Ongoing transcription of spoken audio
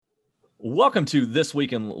Welcome to This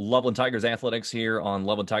Week in Loveland Tigers Athletics here on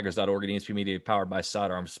lovelandtigers.org and ESPN Media, powered by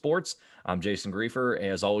Sidearm Sports. I'm Jason Griefer.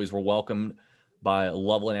 As always, we're welcomed by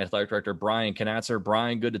Loveland Athletic Director Brian Knatzer.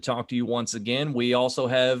 Brian, good to talk to you once again. We also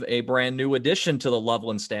have a brand new addition to the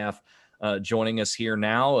Loveland staff joining us here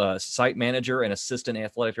now, site manager and assistant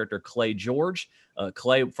athletic director Clay George.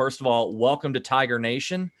 Clay, first of all, welcome to Tiger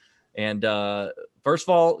Nation. And first of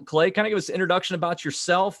all, Clay, kind of give us an introduction about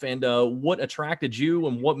yourself and what attracted you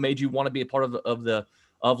and what made you want to be a part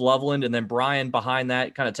of Loveland. And then Brian, behind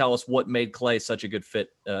that, kind of tell us what made Clay such a good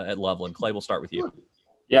fit at Loveland. Clay, we'll start with you.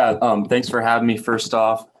 Yeah, thanks for having me. First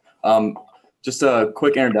off, just a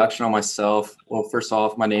quick introduction on myself. Well, first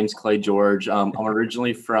off, my name's Clay George. I'm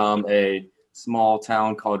originally from a small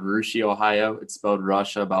town called Russia, Ohio. It's spelled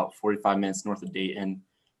Russia, about 45 minutes north of Dayton.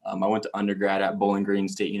 I went to undergrad at Bowling Green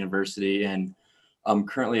State University, and I'm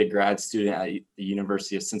currently a grad student at the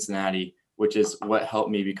University of Cincinnati, which is what helped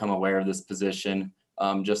me become aware of this position.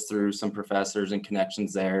 Just through some professors and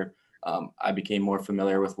connections there, I became more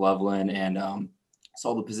familiar with Loveland and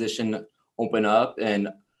saw the position open up. And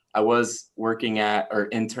I was working at or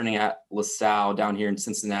interning at LaSalle down here in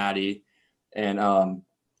Cincinnati. And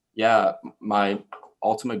my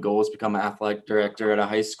ultimate goal is to become an athletic director at a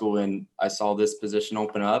high school, and I saw this position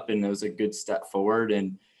open up, and it was a good step forward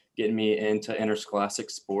and getting me into interscholastic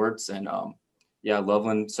sports. And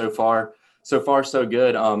Loveland so far so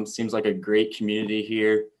good. Seems like a great community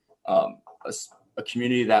here, a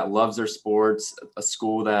community that loves their sports, a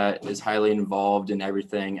school that is highly involved in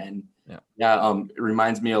everything. And it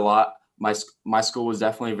reminds me a lot. My school was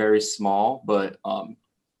definitely very small, but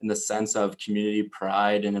in the sense of community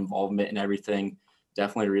pride and involvement and everything,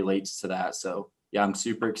 definitely relates to that. So yeah, I'm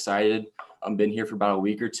super excited. I've been here for about a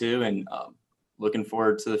week or two and looking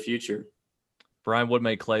forward to the future. Brian, what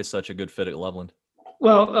made Clay such a good fit at Loveland?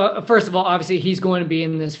 Well, first of all, obviously he's going to be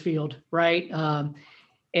in this field, right?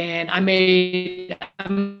 And I made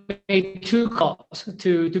two calls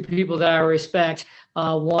to people that I respect.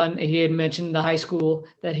 One, he had mentioned the high school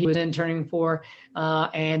that he was interning for,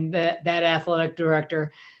 and that athletic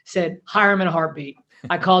director said, hire him in a heartbeat.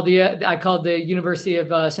 I called the University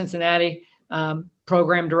of Cincinnati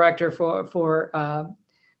program director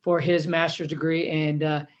for his master's degree,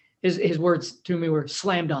 and his words to me were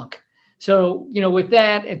slam dunk. So, with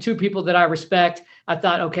that and two people that I respect, I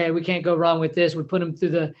thought, okay, we can't go wrong with this. We put him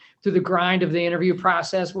through the grind of the interview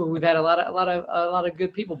process, where we've had a lot of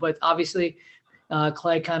good people, but obviously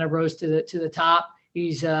Clay kind of rose to the top.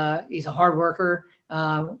 He's a hard worker.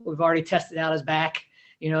 We've already tested out his back,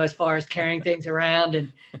 as far as carrying things around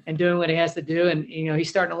and doing what he has to do. And, he's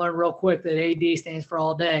starting to learn real quick that AD stands for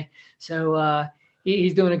all day. So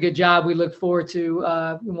he's doing a good job. We look forward to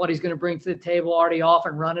what he's going to bring to the table already off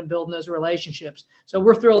and running, building those relationships. So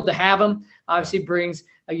we're thrilled to have him. Obviously brings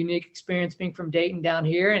a unique experience being from Dayton down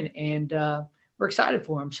here, and we're excited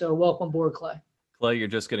for him. So welcome aboard, Clay. Clay, you're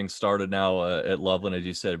just getting started now at Loveland. As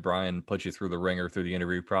you said, Brian put you through the ringer through the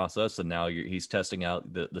interview process, and now he's testing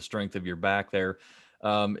out the strength of your back there.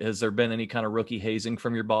 Has there been any kind of rookie hazing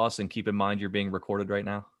from your boss? And keep in mind, you're being recorded right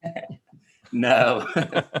now. No.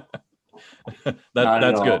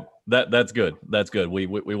 That's good. That's good. That's good. We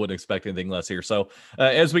wouldn't expect anything less here. So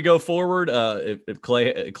as we go forward, if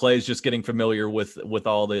Clay is just getting familiar with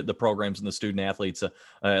all the programs and the student athletes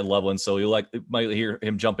at Loveland, so you might hear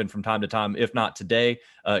him jump in from time to time, if not today,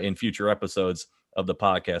 in future episodes of the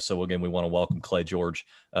podcast. So again, we want to welcome Clay George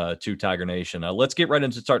to Tiger Nation. Let's get right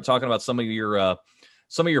into start talking about some of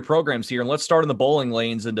your programs here, and let's start in the bowling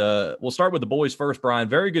lanes. And we'll start with the boys first. Brian,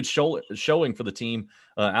 very good showing for the team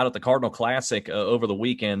out at the Cardinal Classic over the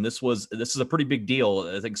weekend. This is a pretty big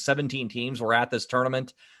deal. I think 17 teams were at this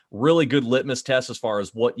tournament. Really good litmus test as far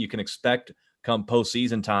as what you can expect come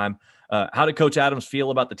postseason time. How did Coach Adams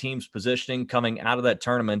feel about the team's positioning coming out of that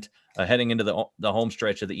tournament, heading into the home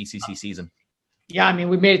stretch of the ECC season? Yeah, I mean,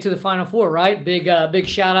 we made it to the Final Four, right? Big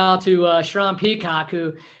shout out to Sharon Peacock,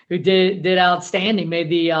 who did outstanding. Made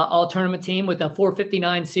the all tournament team with a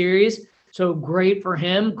 459 series. So great for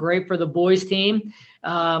him, great for the boys team.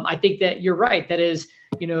 I think that you're right. That is,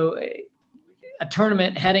 a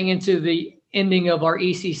tournament heading into the ending of our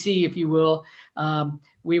ECC, if you will.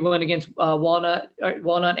 We went against Walnut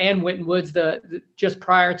and Winton Woods just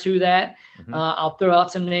prior to that. Mm-hmm. I'll throw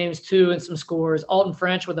out some names too and some scores. Alton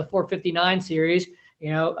French with a 459 series.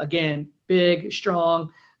 Again, big,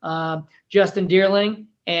 strong. Justin Deerling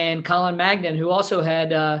and Colin Magnan, who also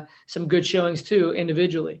had some good showings too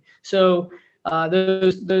individually. So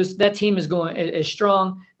that team is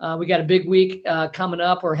strong. We got a big week coming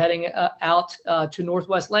up. We're heading out to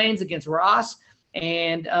Northwest Lanes against Ross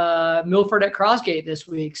and Milford at Crossgate this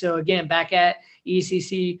week. So again, back at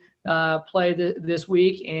ECC play this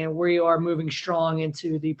week, and we are moving strong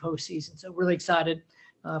into the postseason. So really excited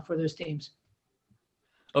for those teams.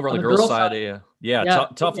 Over on the girls' side,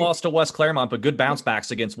 tough loss to West Claremont, but good bounce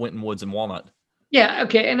backs against Winton Woods and Walnut. Yeah,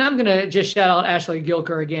 okay, and I'm going to just shout out Ashley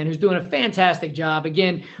Gilker again, who's doing a fantastic job.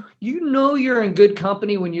 Again, you're in good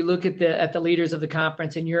company when you look at the leaders of the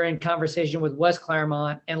conference, and you're in conversation with West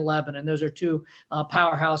Claremont and Lebanon. Those are two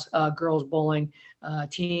powerhouse girls bowling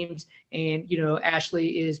teams, and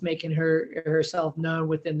Ashley is making herself known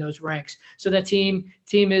within those ranks. So that team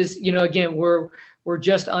is, again, we're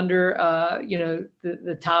just under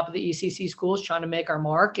the top of the ECC schools, trying to make our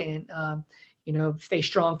mark and stay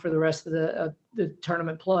strong for the rest of the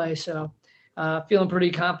tournament play. So feeling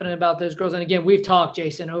pretty confident about those girls. And again, we've talked,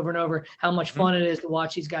 Jason, over and over, how much fun it is to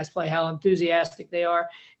watch these guys play, how enthusiastic they are.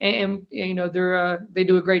 And they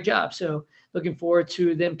do a great job. So looking forward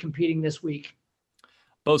to them competing this week.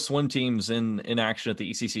 Both swim teams in action at the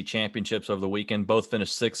ECC championships over the weekend. Both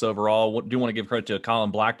finished 6th overall. Do want to give credit to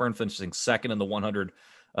Colin Blackburn, finishing 2nd in the 100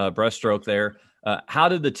 breaststroke there. How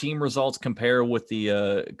did the team results compare with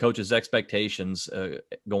the coaches' expectations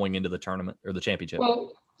going into the tournament or the championship?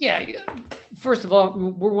 Well, yeah. First of all,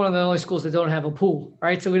 we're one of the only schools that don't have a pool,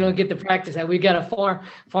 right? So we don't get to practice that. We got to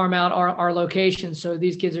farm out our location. So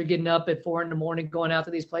these kids are getting up at 4 a.m, going out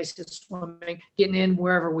to these places, swimming, getting in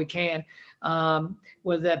wherever we can.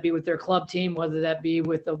 Whether that be with their club team, whether that be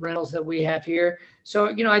with the rentals that we have here. So,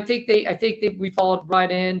 I think we followed right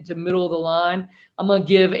into middle of the line. I'm going to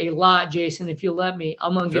give a lot, Jason, if you'll let me.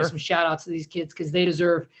 I'm going to give some shout outs to these kids because they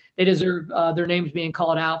deserve their names being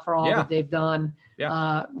called out for all that they've done,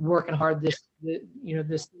 working hard this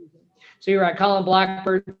season. So you're right. Colin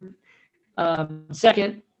Blackburn,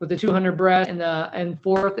 2nd with the 200 breast and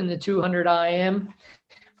 4th in the 200 IM.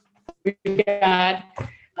 We got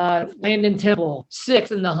Landon Temple,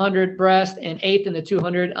 6th in the 100 breast and 8th in the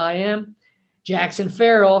 200 IM. Jackson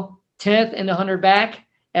Farrell, 10th in the 100 back.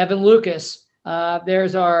 Evan Lucas,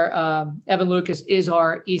 there's our Evan Lucas is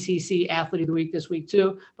our ECC Athlete of the Week this week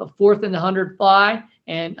too, but 4th in the 100 fly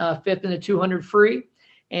and 5th in the 200 free.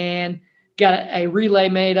 And got a relay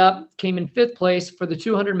made up, came in 5th place for the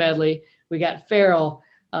 200 medley. We got Farrell,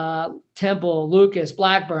 Temple, Lucas,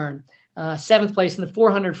 Blackburn, 7th place in the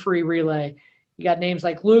 400 free relay. You got names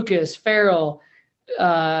like Lucas, Farrell,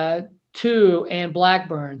 and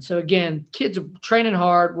Blackburn. So again, kids are training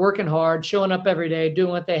hard, working hard, showing up every day, doing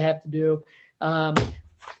what they have to do. I'm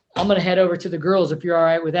going to head over to the girls if you're all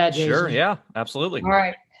right with that, Jason. Sure, yeah, absolutely. All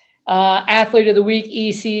right. Athlete of the Week,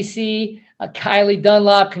 ECC, Kylie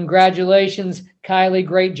Dunlop. Congratulations, Kylie.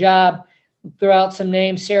 Great job. Throw out some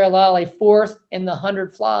names. Sarah Lally, 4th in the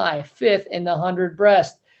 100 fly, 5th in the 100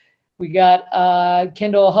 breast. We got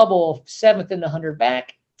Kendall Hubble, 7th in the 100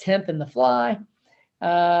 back, 10th in the fly.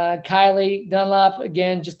 Kylie Dunlop,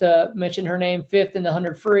 again, just to mention her name, 5th in the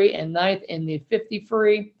 100 free and 9th in the 50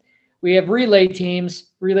 free. We have relay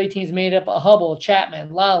teams made up of Hubble,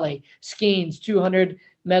 Chapman, Lally, Skeens, 200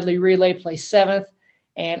 medley relay placed 7th,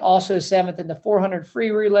 and also 7th in the 400 free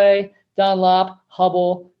relay, Dunlop,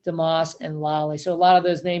 Hubble, DeMoss, and Lally. So a lot of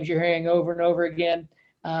those names you're hearing over and over again.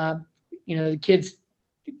 The kids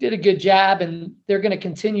did a good job, and they're going to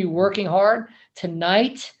continue working hard.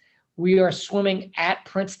 Tonight, we are swimming at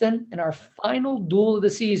Princeton in our final duel of the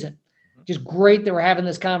season. Just great that we're having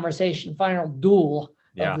this conversation. Final duel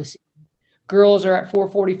of the season. Girls are at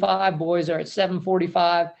 4:45, boys are at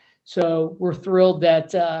 7:45. So we're thrilled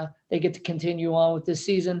that they get to continue on with this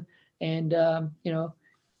season and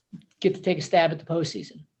get to take a stab at the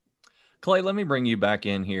postseason. Clay, let me bring you back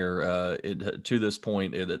in here to this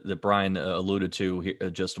point that Brian alluded to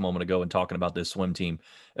just a moment ago in talking about this swim team.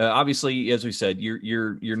 Obviously, as we said,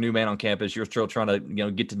 you're new man on campus. You're still trying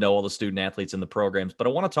to get to know all the student athletes in the programs. But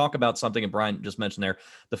I want to talk about something that Brian just mentioned there: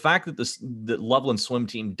 the fact that the Loveland swim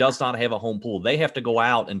team does not have a home pool. They have to go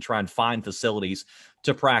out and try and find facilities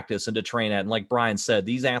to practice and to train at. And like Brian said,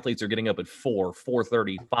 these athletes are getting up at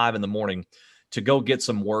 4:30, 5 in the morning to go get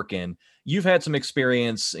some work in. You've had some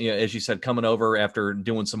experience, as you said, coming over after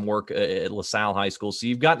doing some work at LaSalle High School. So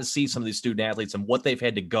you've got to see some of these student athletes and what they've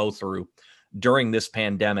had to go through during this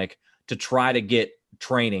pandemic to try to get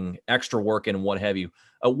training, extra work in, and what have you.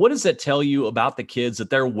 What does that tell you about the kids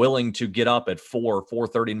that they're willing to get up at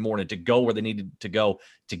 4:30 in the morning to go where they needed to go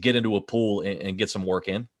to get into a pool and get some work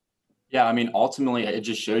in? Yeah, I mean, ultimately, it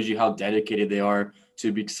just shows you how dedicated they are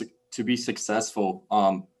to be successful.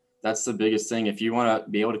 That's the biggest thing. If you want to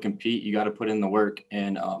be able to compete, you got to put in the work,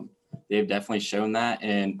 and they've definitely shown that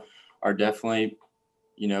and are definitely,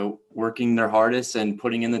 working their hardest and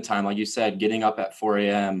putting in the time. Like you said, getting up at 4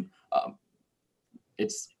 a.m.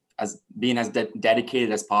 as being as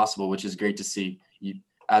dedicated as possible, which is great to see. You,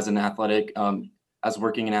 as an athletic, as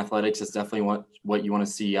working in athletics, it's definitely what you want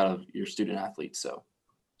to see out of your student athletes. So.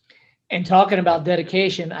 And talking about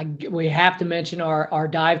dedication, we have to mention our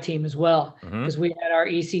dive team as well, because we had our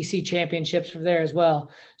ECC championships from there as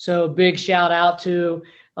well. So big shout out to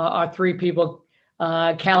our 3 people.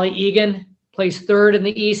 Callie Egan placed 3rd in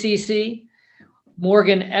the ECC.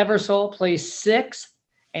 Morgan Eversole placed 6th.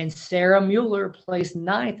 And Sarah Mueller placed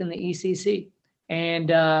 9th in the ECC. And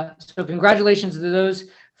so congratulations to those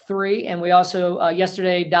 3. And we also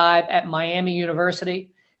yesterday dive at Miami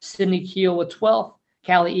University. Sydney Keel with 12th.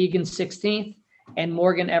 Callie Egan 16th, and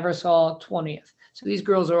Morgan Eversole 20th. So these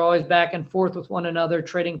girls are always back and forth with one another,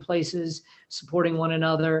 trading places, supporting one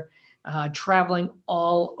another, traveling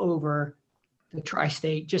all over the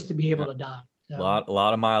tri-state just to be able to dive. So, a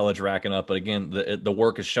lot of mileage racking up, but again, the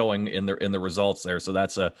work is showing in the results there. So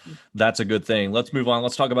that's a good thing. Let's move on.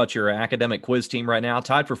 Let's talk about your academic quiz team right now,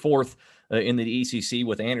 tied for 4th in the ECC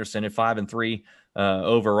with Anderson at 5-3.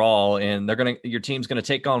 Overall, and your team's going to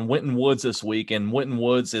take on Winton Woods this week, and Winton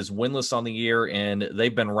Woods is winless on the year, and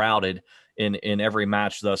they've been routed in every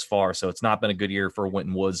match thus far. So it's not been a good year for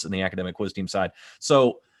Winton Woods in the academic quiz team side.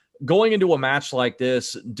 So going into a match like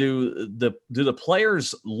this, do the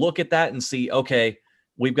players look at that and see, okay,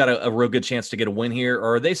 we've got a real good chance to get a win here,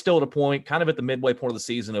 or are they still at a point, kind of at the midway point of the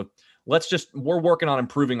season of we're working on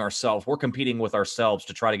improving ourselves, we're competing with ourselves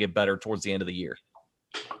to try to get better towards the end of the year?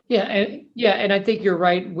 Yeah, and I think you're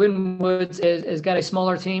right. Winton Woods has got a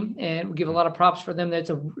smaller team, and we give a lot of props for them.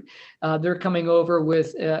 They're coming over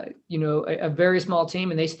with a very small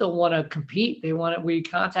team, and they still want to compete. We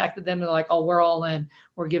contacted them. They're like, oh, we're all in.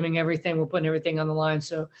 We're giving everything. We're putting everything on the line.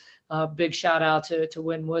 So big shout out to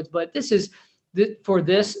Winton Woods. But for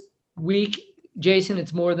this week, Jason,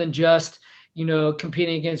 it's more than just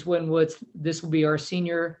competing against Winton Woods. This will be our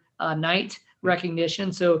senior night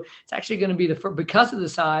recognition. So it's actually going to be because of the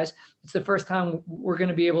size, it's the first time we're going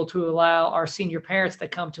to be able to allow our senior parents to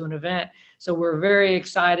come to an event. So we're very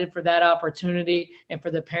excited for that opportunity and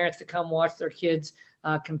for the parents to come watch their kids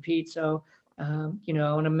compete. So, I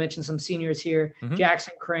want to mention some seniors here: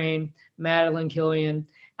 Jackson Crane, Madeline Killian,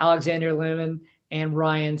 Alexander Lemon, and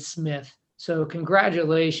Ryan Smith. So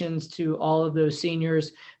congratulations to all of those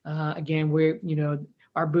seniors. Again,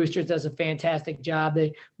 our boosters does a fantastic job.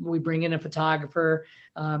 We bring in a photographer.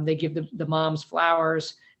 They give the moms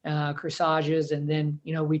flowers, corsages, and then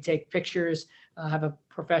we take pictures. Have a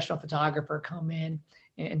professional photographer come in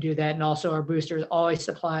and do that. And also, our boosters always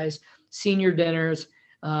supplies senior dinners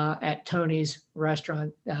at Tony's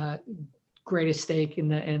restaurant. Greatest steak in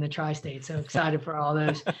the tri-state. So excited for all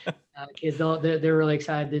those kids. They're really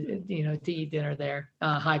excited to eat dinner there,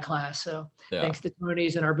 high class. So Thanks to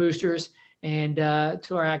Tony's and our boosters, and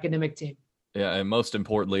to our academic team. Yeah, and most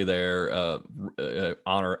importantly, there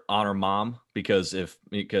honor mom, because if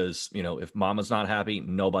mama's not happy,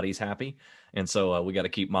 nobody's happy, and so we got to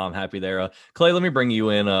keep mom happy there. Clay, let me bring you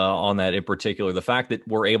in on that in particular. The fact that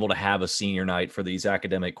we're able to have a senior night for these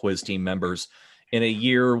academic quiz team members in a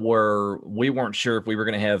year where we weren't sure if we were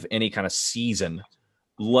going to have any kind of season,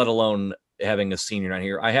 let alone having a senior night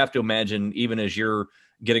here. I have to imagine, even as you're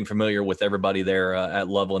getting familiar with everybody there at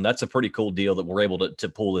Loveland, that's a pretty cool deal that we're able to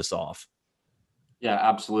pull this off. Yeah,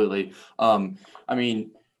 absolutely. No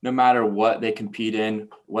matter what they compete in,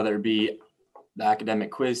 whether it be the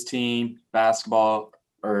academic quiz team, basketball,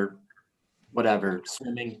 or whatever,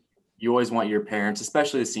 swimming, you always want your parents,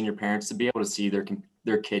 especially the senior parents, to be able to see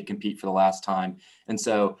their kid compete for the last time. And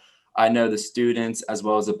so I know the students as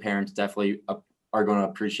well as the parents definitely are going to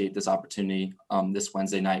appreciate this opportunity this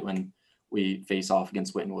Wednesday night when we face off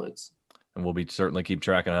against Winton Woods. And we'll certainly keep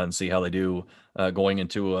tracking on and see how they do going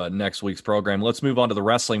into next week's program. Let's move on to the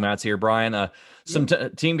wrestling mats here, Brian.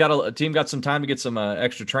 Team got some time to get some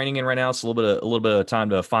extra training in right now. It's a little bit of time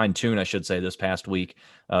to fine tune, I should say, this past week.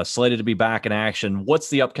 Slated to be back in action. What's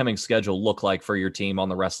the upcoming schedule look like for your team on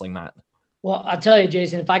the wrestling mat? Well, I'll tell you,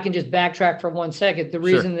 Jason, if I can just backtrack for 1 second, the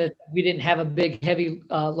reason that we didn't have a big, heavy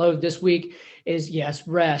load this week is, yes,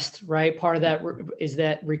 rest, right? Part of that is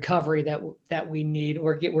that recovery that we need.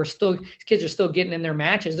 Kids are still getting in their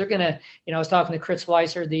matches. They're going to, I was talking to Chris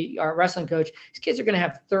Weiser, our wrestling coach. These kids are going to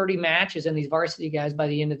have 30 matches in these varsity guys by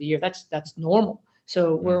the end of the year. That's normal.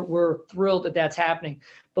 So we're thrilled that that's happening.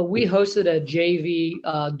 But we hosted a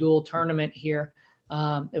JV dual tournament here.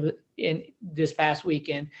 It was in this past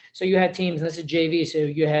weekend. So you had teams, and this is JV. So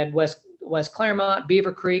you had West Claremont,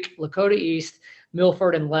 Beaver Creek, Lakota East,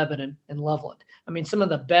 Milford, and Lebanon and Loveland. I mean, some of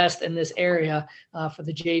the best in this area for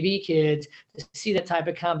the JV kids to see that type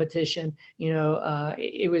of competition.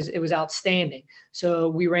 It was outstanding. So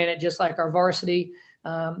we ran it just like our varsity.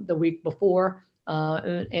 the week before.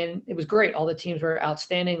 And it was great. All the teams were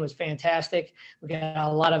outstanding. It was fantastic. We got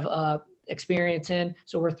a lot of experience in.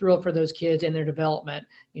 So we're thrilled for those kids and their development,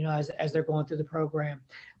 as they're going through the program.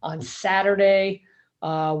 On Saturday,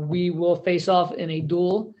 we will face off in a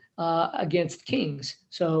duel against Kings.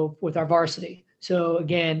 So with our varsity. So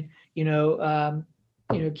again,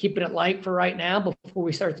 keeping it light for right now before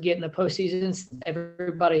we start to get in the postseason.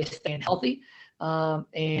 Everybody's staying healthy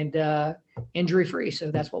and injury free.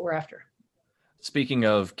 So that's what we're after. Speaking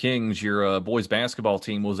of Kings, your boys basketball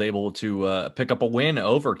team was able to pick up a win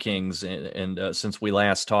over Kings, and since we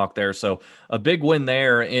last talked there, so a big win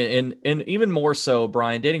there, and even more so,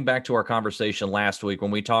 Brian, dating back to our conversation last week when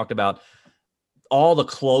we talked about all the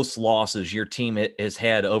close losses your team has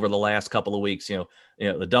had over the last couple of weeks.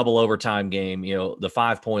 The double overtime game, the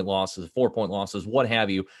 5-point losses, 4-point losses, what have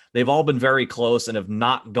you. They've all been very close and have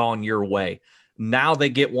not gone your way. Now they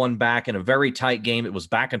get one back in a very tight game. It was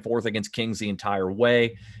back and forth against Kings the entire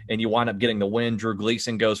way, and you wind up getting the win. Drew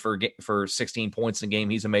Gleason goes for 16 points in the game.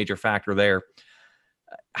 He's a major factor there.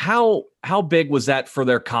 How big was that for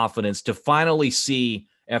their confidence to finally see,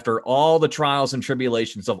 after all the trials and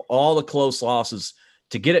tribulations of all the close losses,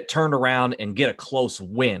 to get it turned around and get a close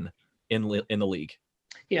win in the league?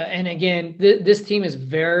 Yeah, and again, this team is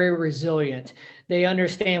very resilient. They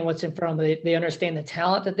understand what's in front of them. They understand the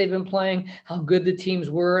talent that they've been playing, how good the teams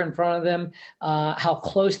were in front of them, how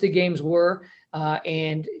close the games were,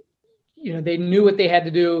 and they knew what they had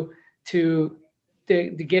to do to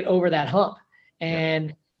get over that hump.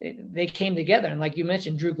 And they came together. And like you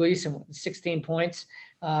mentioned, Drew Gleason, 16 points,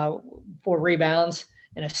 4 rebounds,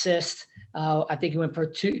 an assist. I think he went for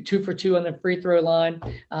two for 2 on the free throw line,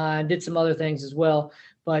 and did some other things as well.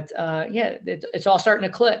 But it's all starting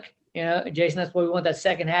to click. Jason, that's what we want, that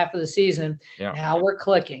second half of the season. Yeah. Now we're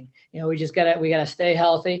clicking. We gotta stay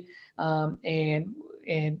healthy, and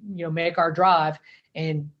make our drive.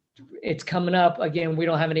 And it's coming up again. We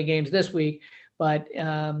don't have any games this week, but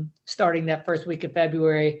starting that first week of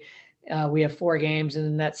February, we have 4 games, and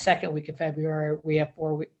then that second week of February we have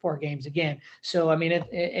 4 games again. So I mean,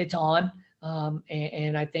 it's on,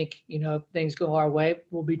 and I think if things go our way,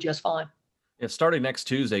 we'll be just fine. Yeah, starting next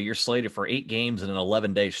Tuesday, you're slated for 8 games in an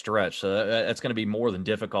 11-day stretch. So that's going to be more than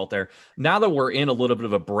difficult there. Now that we're in a little bit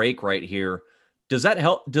of a break right here, does that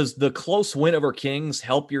help? Does the close win over Kings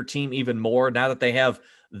help your team even more now that they have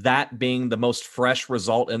that being the most fresh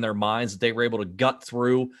result in their minds, that they were able to gut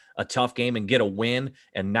through a tough game and get a win,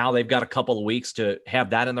 and now they've got a couple of weeks to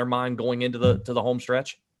have that in their mind going into the home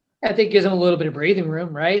stretch? I think it gives them a little bit of breathing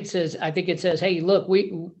room, right? I think it says, hey, look,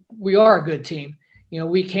 we are a good team.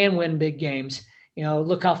 We can win big games.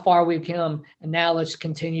 Look how far we've come, and now let's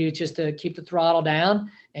continue just to keep the throttle down.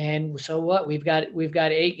 And so what? We've got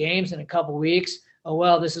 8 games in a couple weeks. Oh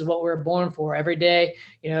well, this is what we're born for. Every day,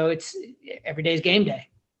 it's every day's game day.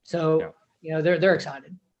 So they're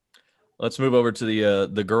excited. Let's move over to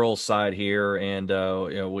the girls' side here, and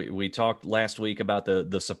we talked last week about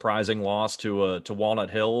the surprising loss to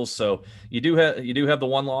Walnut Hills. So you do have the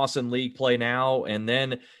one loss in league play now, and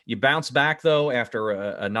then you bounce back though after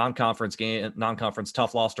a non-conference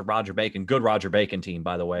tough loss to Roger Bacon. Good Roger Bacon team,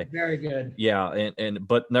 by the way. Very good. Yeah,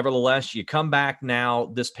 but nevertheless, you come back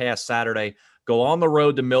now this past Saturday, go on the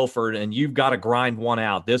road to Milford, and you've got to grind one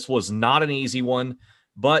out. This was not an easy one.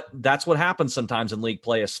 But that's what happens sometimes in league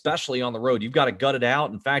play, especially on the road. You've got to gut it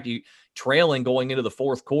out. In fact, you trailing going into the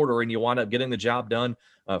fourth quarter, and you wind up getting the job done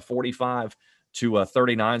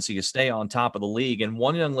 45-39. So you stay on top of the league. And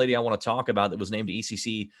one young lady I want to talk about that was named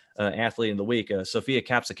ECC Athlete of the Week, Sophia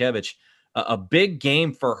Kapsakevich, a big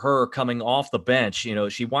game for her coming off the bench.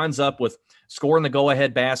 She winds up with scoring the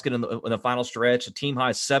go-ahead basket in the final stretch, a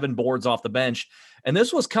team-high 7 boards off the bench. And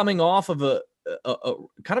this was coming off of a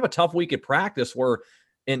kind of a tough week at practice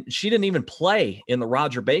and she didn't even play in the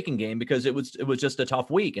Roger Bacon game because it was just a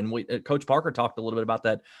tough week. And Coach Parker talked a little bit about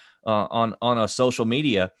that on social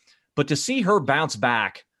media. But to see her bounce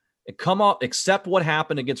back and come off, accept what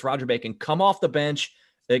happened against Roger Bacon, come off the bench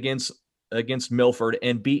against Milford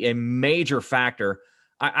and be a major factor,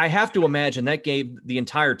 I have to imagine that gave the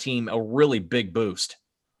entire team a really big boost.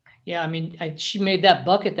 Yeah, I mean, she made that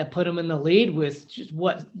bucket that put them in the lead with just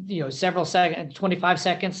several seconds, 25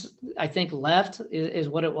 seconds, I think, left is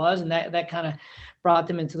what it was, and that kind of brought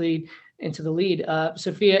them into the lead.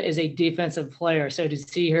 Sophia is a defensive player, so to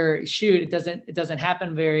see her shoot, it doesn't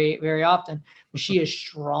happen very, very often. She is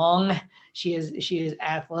strong. She is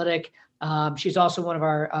athletic. She's also one of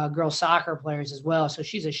our girls soccer players as well. So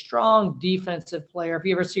she's a strong defensive player. If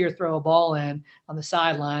you ever see her throw a ball in on the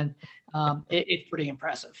sideline, it's pretty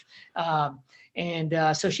impressive.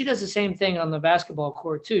 And so she does the same thing on the basketball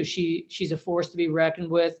court too. She's a force to be reckoned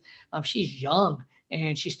with. She's young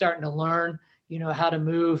and she's starting to learn, how to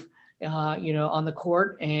move, on the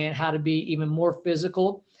court and how to be even more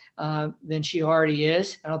physical than she already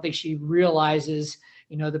is. I don't think she realizes,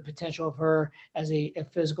 the potential of her as a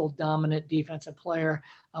physical dominant defensive player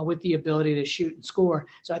with the ability to shoot and score.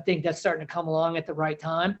 So I think that's starting to come along at the right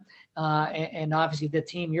time. And obviously the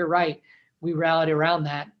team, you're right, we rallied around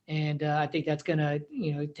that. And I think that's going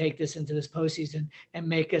to, take this into this postseason and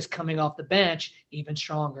make us coming off the bench even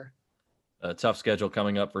stronger. A tough schedule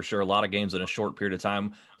coming up for sure. A lot of games in a short period of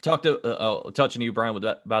time. Touching you, Brian,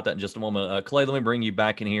 about that in just a moment. Clay, let me bring you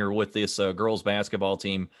back in here with this girls basketball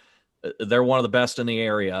team. They're one of the best in the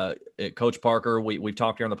area. Coach Parker, we've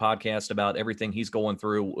talked here on the podcast about everything he's going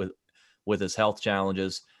through with his health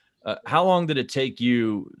challenges. How long did it take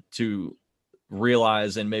you to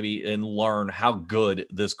realize and learn how good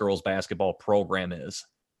this girls basketball program is?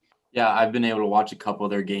 Yeah, I've been able to watch a couple of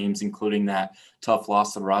their games, including that tough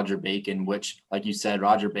loss to Roger Bacon, which, like you said,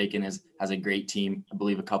 Roger Bacon has a great team. I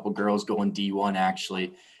believe a couple girls going D1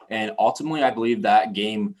 actually. And ultimately, I believe that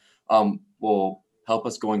game will help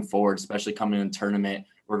us going forward, especially coming in the tournament.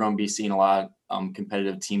 We're going to be seeing a lot of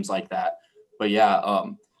competitive teams like that. But yeah,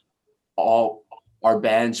 all our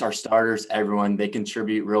bench, our starters, everyone, they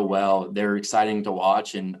contribute real well. They're exciting to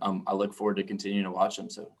watch, and I look forward to continuing to watch them.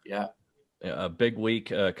 So, yeah. A big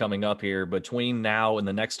week coming up here. Between now and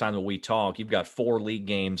the next time that we talk, you've got 4 league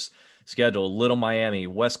games scheduled. Little Miami,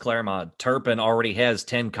 West Claremont. Turpin already has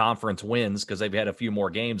 10 conference wins because they've had a few more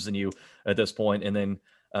games than you at this point. And then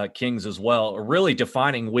Kings as well. A really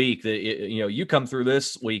defining week that, you come through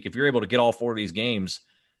this week. If you're able to get all 4 of these games,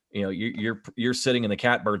 you're sitting in the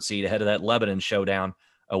catbird seat ahead of that Lebanon showdown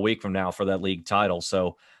a week from now for that league title.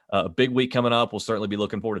 So a big week coming up. We'll certainly be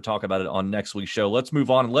looking forward to talk about it on next week's show. Let's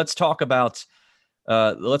move on. Let's talk about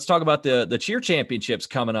the cheer championships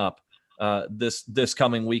coming up this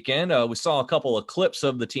coming weekend. We saw a couple of clips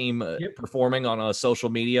of the team performing on social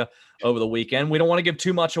media over the weekend. We don't want to give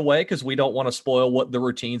too much away because we don't want to spoil what the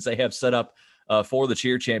routines they have set up for the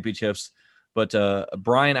cheer championships. But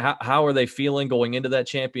Brian, how are they feeling going into that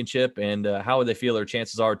championship, and how would they feel their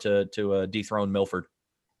chances are to dethrone Milford?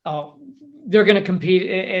 Oh, they're going to compete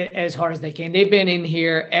as hard as they can. They've been in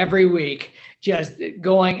here every week, just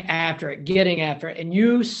going after it, getting after it. And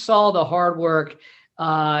you saw the hard work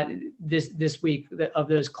this week of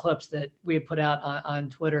those clips that we had put out on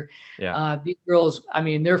Twitter. Yeah. These girls,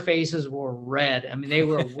 their faces were red. They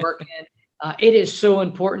were working. It is so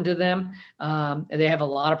important to them. They have a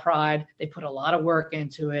lot of pride. They put a lot of work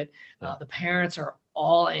into it. The parents are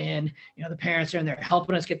all in. The parents are in there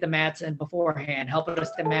helping us get the mats in beforehand, helping us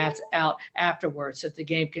get the mats out afterwards so that the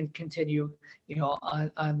game can continue,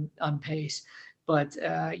 on pace. But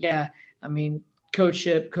Coach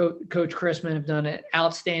Chrisman have done an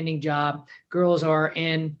outstanding job. Girls are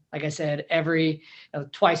in, like I said, every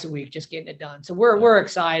twice a week, just getting it done. So we're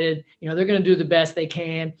excited. They're going to do the best they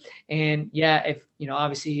can. And yeah, if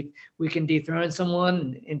obviously we can dethrone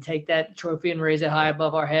someone and take that trophy and raise it high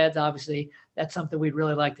above our heads, obviously that's something we'd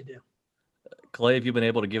really like to do. Clay, have you been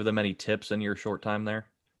able to give them any tips in your short time there?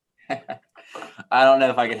 I don't know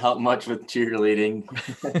if I can help much with cheerleading.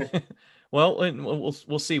 Well,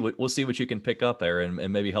 we'll see what you can pick up there and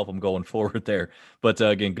maybe help them going forward there. But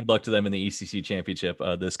again, good luck to them in the ECC championship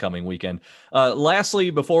this coming weekend. Lastly,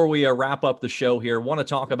 before we wrap up the show here, want to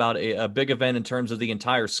talk about a big event in terms of the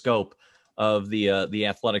entire scope of the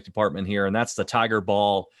athletic department here, and that's the Tiger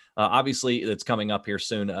Ball. Obviously, it's coming up here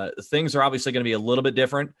soon. Things are obviously going to be a little bit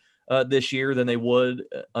different this year than they would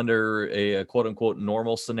under a quote unquote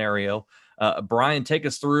normal scenario. Brian, take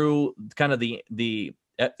us through kind of the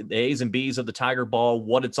A's and B's of the Tiger Ball,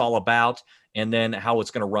 what it's all about, and then how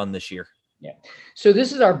it's going to run this year. Yeah. So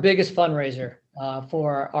this is our biggest fundraiser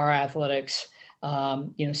for our athletics,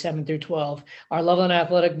 7 through 12. Our Loveland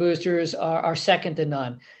Athletic Boosters are second to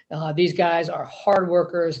none. These guys are hard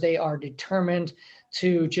workers. They are determined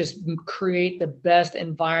to just create the best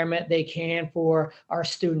environment they can for our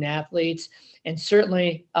student athletes. And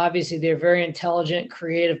certainly, obviously, they're very intelligent,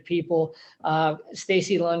 creative people.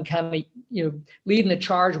 Stacy Lund kind of, leading the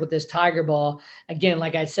charge with this Tiger Ball. Again,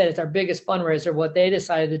 like I said, it's our biggest fundraiser. What they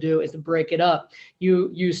decided to do is to break it up.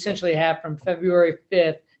 You essentially have from February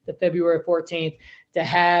 5th to February 14th to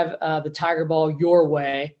have the Tiger Ball your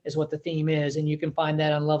way is what the theme is. And you can find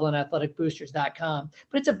that on lovelandathleticboosters.com.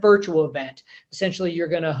 But it's a virtual event. Essentially, you're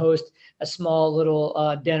going to host a small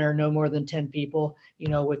little dinner, no more than 10 people,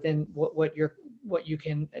 within what you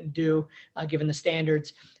can do given the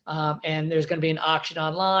standards. And there's going to be an auction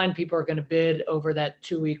online. People are going to bid over that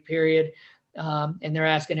 2-week period. And they're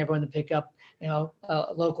asking everyone to pick up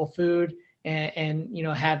local food and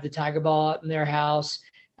have the Tiger Ball in their house,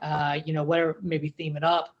 whatever, maybe theme it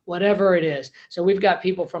up, whatever it is. So we've got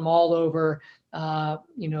people from all over,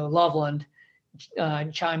 Loveland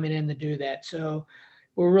chiming in to do that. So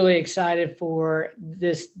we're really excited for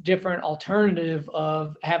this different alternative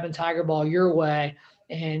of having Tiger Ball your way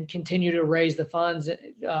and continue to raise the funds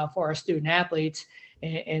for our student athletes,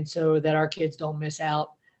 and so that our kids don't miss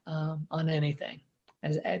out on anything,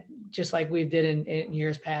 just like we did in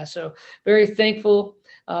years past. So very thankful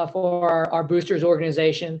for our boosters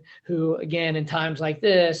organization, who, again, in times like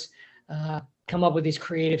this, come up with these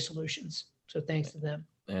creative solutions. So thanks to them.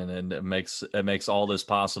 And it makes all this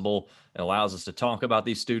possible. It allows us to talk about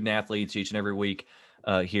these student athletes each and every week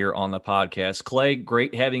here on the podcast. Clay,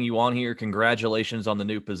 great having you on here. Congratulations on the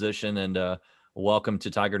new position, and welcome to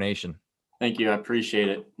Tiger Nation. Thank you. I appreciate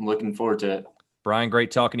it. I'm looking forward to it. Brian, great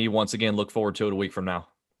talking to you once again. Look forward to it a week from now.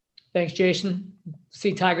 Thanks, Jason.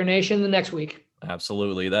 See Tiger Nation the next week.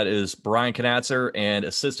 Absolutely. That is Brian Knatzer and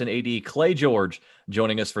assistant AD Clay George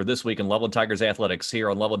joining us for This Week in Loveland Tigers Athletics here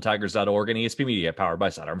on lovelandtigers.org and ESP Media, powered by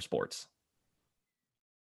Sidearm Sports.